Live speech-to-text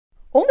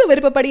உங்க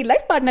விருப்பப்படி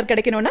life partner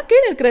கிடைக்கணும்னா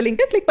கீழ இருக்கிற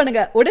லிங்கை கிளிக்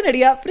பண்ணுங்க.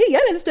 உடனடியா ஃப்ரீயா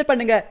ரெஜிஸ்டர்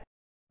பண்ணுங்க.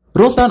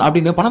 ரோஸ்டான்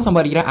அப்படின்னு பணம்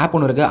சம்பாதிக்கிற ஆப்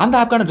ஒன்று இருக்கு. அந்த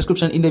ஆப்கான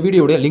டிஸ்கிரிப்ஷன் இந்த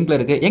வீடியோட லிங்க்ல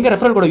இருக்கு. எங்க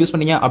ரெஃபரல் கோட் யூஸ்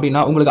பண்ணீங்க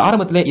அப்படின்னா உங்களுக்கு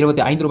ஆரம்பத்தில்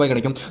 25 ரூபாய்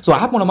கிடைக்கும். ஸோ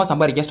ஆப் மூலமா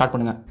சம்பாதிக்க ஸ்டார்ட்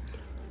பண்ணுங்க.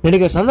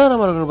 நடிகர்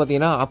சந்தானம் அவர்கள்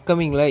பார்த்தீங்கன்னா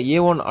அப்கமிங்கில்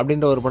A1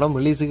 அப்படின்ற ஒரு படம்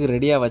ரிலீஸுக்கு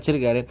ரெடியாக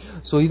வச்சிருக்காரு.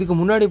 ஸோ இதுக்கு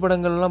முன்னாடி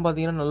படங்கள்லாம்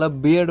பார்த்தீங்கன்னா நல்லா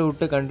பியர்டு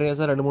விட்டு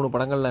கண்டினியூஸாக 2-3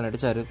 படங்களில்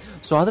நடித்தார்.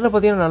 ஸோ அதில்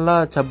பார்த்தீங்கன்னா நல்லா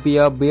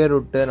சப்பியாக பியர்டு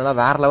விட்டு நல்லா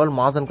வேறு லெவல்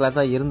மாசன்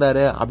கிளாஸாக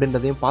இருந்தார்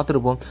அப்படின்றதையும்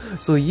பார்த்துருப்போம்.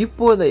 ஸோ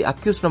இப்போ இந்த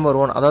அக்யூஸ் நம்பர்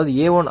 1 அதாவது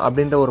A1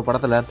 அப்படின்ற ஒரு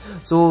படத்தில்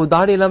ஸோ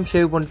தாடியெல்லாம்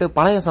ஷேவ் பண்ணிட்டு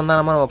பழைய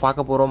சந்தானமாக நம்ம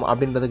பார்க்க போகிறோம்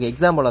அப்படின்றதுக்கு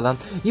எக்ஸாம்பிளாக தான்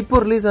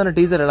இப்போ ரிலீஸ் ஆன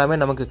டீசர் எல்லாமே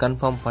நமக்கு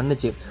கன்ஃபார்ம்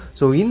பண்ணுச்சு.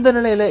 ஸோ இந்த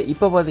நிலையில்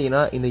இப்போ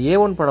பார்த்தீங்கன்னா இந்த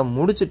A1 படம்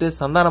முடிச்சுட்டு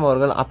சந்தானம்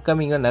அவர்கள்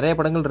அப்கமிங்கில் நிறைய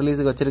படங்கள்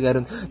ரிலீஸுக்கு வச்சிருக்காரு.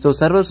 ஸோ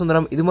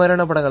சர்வசுந்தரம் இது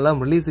மாதிரியான படங்கள்லாம்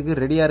ரிலீஸுக்கு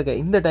ரெடியாக இருக்க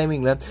இந்த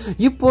டைமிங்கில்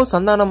இப்போ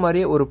சந்தானம்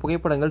மாதிரி ஒரு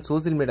புகைப்படங்கள்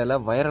சோசியல்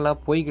மீடியாவில் வைரலாக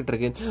போய்கிட்டு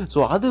இருக்கு. ஸோ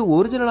அது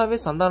ஒரிஜினலாகவே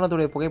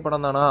சந்தானத்துடைய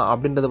புகைப்படம் தானா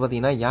அப்படின்றது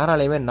பார்த்தீங்கன்னா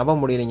யாராலையுமே நம்ப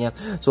முடியலைங்க.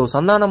 ஸோ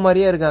சந்தானம்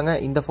மாதிரியே இருக்காங்க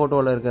இந்த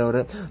ஃபோட்டோவில் இருக்கிறவர்.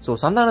 ஸோ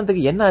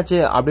சந்தானத்துக்கு என்ன ஆச்சு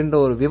அப்படின்ற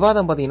ஒரு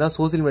விவாதம் பார்த்தீங்கன்னா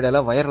சோசியல்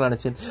மீடியாவில் வைரல்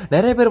ஆனிச்சு.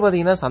 நிறைய பேர்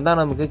பார்த்தீங்கன்னா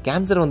சந்தானமுக்கு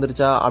கேன்சர்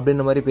வந்துருச்சா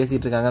அப்படின்ற மாதிரி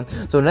பேசிட்டு இருக்காங்க.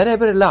 ஸோ நிறைய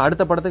பேர் இல்லை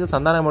அடுத்த படத்துக்கு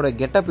சந்தானமோட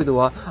கெட்டப்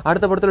இதுவா,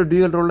 அடுத்த படத்தில்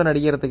டியூயல் ரோலில்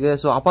நடிக்கிறதுக்கு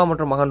ஸோ அப்பா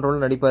மற்றும் மகன்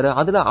ரோல் நடிப்பார்,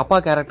 அதில் அப்பா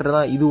கேரக்டர்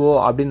தான் இதுவோ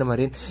அப்படின்ற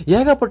மாதிரி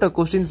ஏகப்பட்ட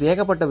கொஸ்டின்ஸ்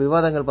ஏகப்பட்ட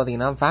விவாதங்கள்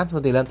பார்த்தீங்கன்னா ஃபேன்ஸ்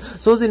மத்தியில்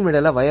சோசியல்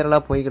மீடியாவில்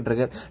வைரலாக போய்கிட்டு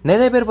இருக்கு.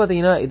 நிறைய பேர்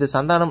பார்த்தீங்கன்னா இது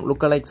சந்தானம்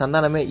லுக் லைக்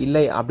சந்தானமே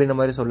இல்லை அப்படின்ற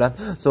மாதிரி சொல்ல.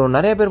 ஸோ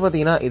நிறைய பேர்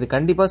பார்த்தீங்கன்னா இது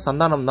கண்டிப்பாக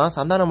சந்தானம் தான்,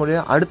 சந்தானமுடைய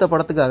அடுத்த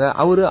படத்துக்காக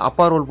அவரு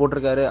அப்பா ரோல்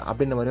போட்டிருக்காரு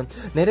அப்படின்ற மாதிரி.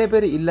 நிறைய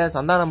பேர் இல்லை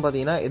சந்தானம்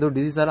பார்த்தீங்கன்னா ஏதோ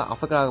டிசீஸால்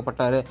அஃபெக்ட்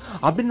ஆகப்பட்டாரு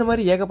அப்படின்ற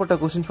மாதிரி ஏகப்பட்ட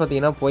கொஸ்டின்ஸ்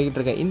பார்த்தீங்கன்னா போய்கிட்டு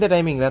இருக்கு இந்த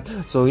டைமிங்கில்.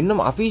 ஸோ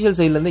இன்னும் அஃபீஷியல்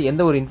சைட்லேருந்து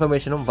எந்த ஒரு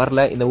இன்ஃபர்மேஷனும்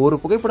வரல. இந்த ஒரு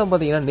புகைப்படம்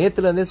பார்த்தீங்கன்னா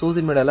நேற்றுலேருந்தே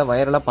சோசியல் மீடியாவில்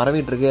வைரலாக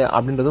பரவிட்டு இருக்கு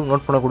அப்படின்றதும் நோட்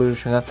பண்ணக்கூடிய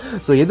விஷயங்க.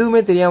 ஸோ எதுவுமே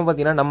தெரியாமல்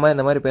பார்த்தீங்கன்னா நம்ம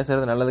இந்த மாதிரி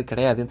பேசுறது நல்லது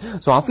கிடையாது.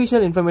 ஸோ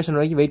அஃபிஷியல் இன்ஃபர்மேஷன்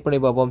வரைக்கும் வெயிட் பண்ணி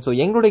பார்ப்போம். ஸோ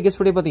எங்களுடைய கெஸ்ட்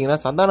படி பார்த்தீங்கன்னா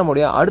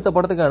சந்தானமுடைய அடுத்த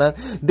படத்துக்கான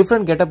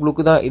டிஃப்ரெண்ட் கெட்டப்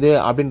லுக் தான் இது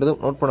அப்படின்றதும்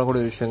நோட்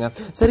பண்ணக்கூடிய விஷயங்க.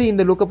 சரி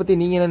இந்த லுக்கை பற்றி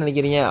நீங்கள் என்ன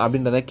நினைக்கிறீங்க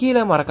அப்படின்றத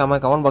கீழே மறக்காம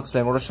கமெண்ட்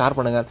பாக்ஸில் கூட ஷேர்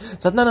பண்ணுங்க.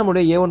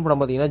 சந்தானமுடைய A1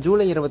 படம் பார்த்தீங்கன்னா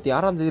ஜூலை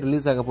 26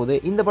 ரிலீஸ் ஆக போது.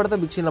 இந்த படத்தை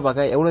பிக்ஷனில்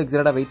பார்க்க எவ்வளோ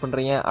எக்ஸைட்டடாக வெயிட்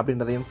பண்ணுறீங்க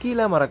அப்படின்றதையும்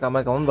கீழே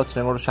மறக்காம கமெண்ட்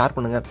பாக்ஸில் கூட ஷேர்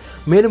பண்ணுங்க.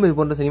 மேலும் இது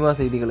போன்ற சினிமா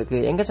செய்திகளுக்கு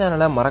எங்கள்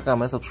சேனலை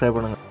மறக்காம சப்ஸ்கிரைப்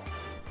பண்ணுங்க.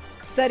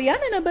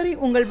 சரியான நபரை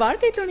உங்கள்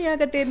வாழ்க்கை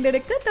துணையாக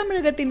தேர்ந்தெடுக்க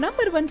தமிழகத்தின்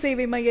நம்பர் 1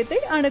 சேவை மையத்தை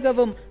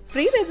அணுகவும்.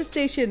 Free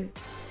registration.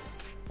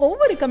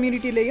 ஒவ்வொரு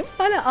கம்யூனிட்டிலையும்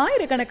பல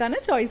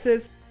ஆயிரக்கணக்கான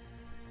சாய்ஸஸ்.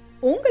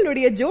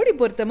 உங்களுடைய ஜோடி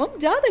பொருத்தமும்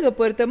ஜாதக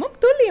பொருத்தமும்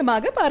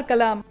துல்லியமாக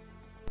பார்க்கலாம்.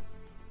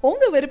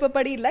 உங்க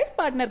விருப்பப்படி லைஃப்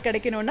பார்ட்னர்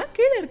கிடைக்கணும்னா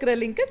கீழ இருக்கிற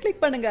லிங்கை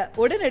கிளிக் பண்ணுங்க.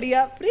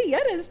 உடனடியா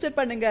ஃப்ரீயா ரெஜிஸ்டர்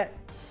பண்ணுங்க.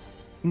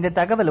 இந்த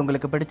தகவல்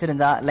உங்களுக்கு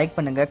பிடிச்சிருந்தா லைக்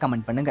பண்ணுங்க,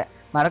 கமெண்ட் பண்ணுங்க.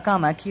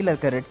 மறக்காம கீழ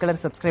இருக்க ரெட்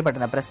கலர் சப்ஸ்கிரைப்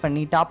பட்டனை பிரஸ்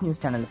பண்ணி டாப்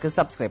நியூஸ் சேனலுக்கு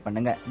சப்ஸ்கிரைப்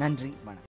பண்ணுங்க. நன்றி, வணக்கம்.